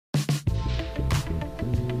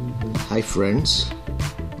Hi friends,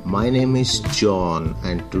 my name is John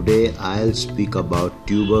and today I'll speak about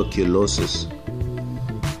tuberculosis.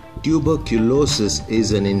 Tuberculosis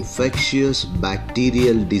is an infectious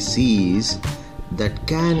bacterial disease that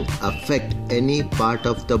can affect any part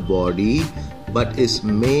of the body but is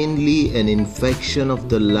mainly an infection of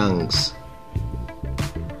the lungs.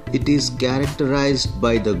 It is characterized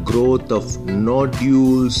by the growth of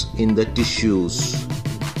nodules in the tissues.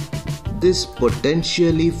 This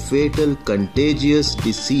potentially fatal contagious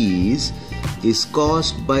disease is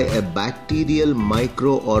caused by a bacterial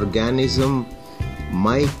microorganism,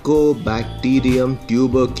 Mycobacterium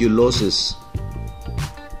tuberculosis.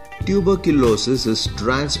 Tuberculosis is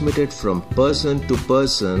transmitted from person to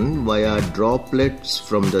person via droplets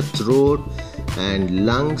from the throat and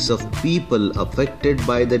lungs of people affected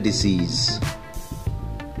by the disease.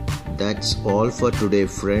 That's all for today,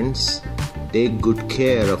 friends. Take good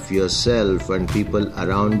care of yourself and people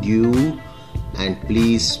around you, and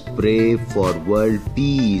please pray for world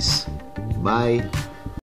peace. Bye.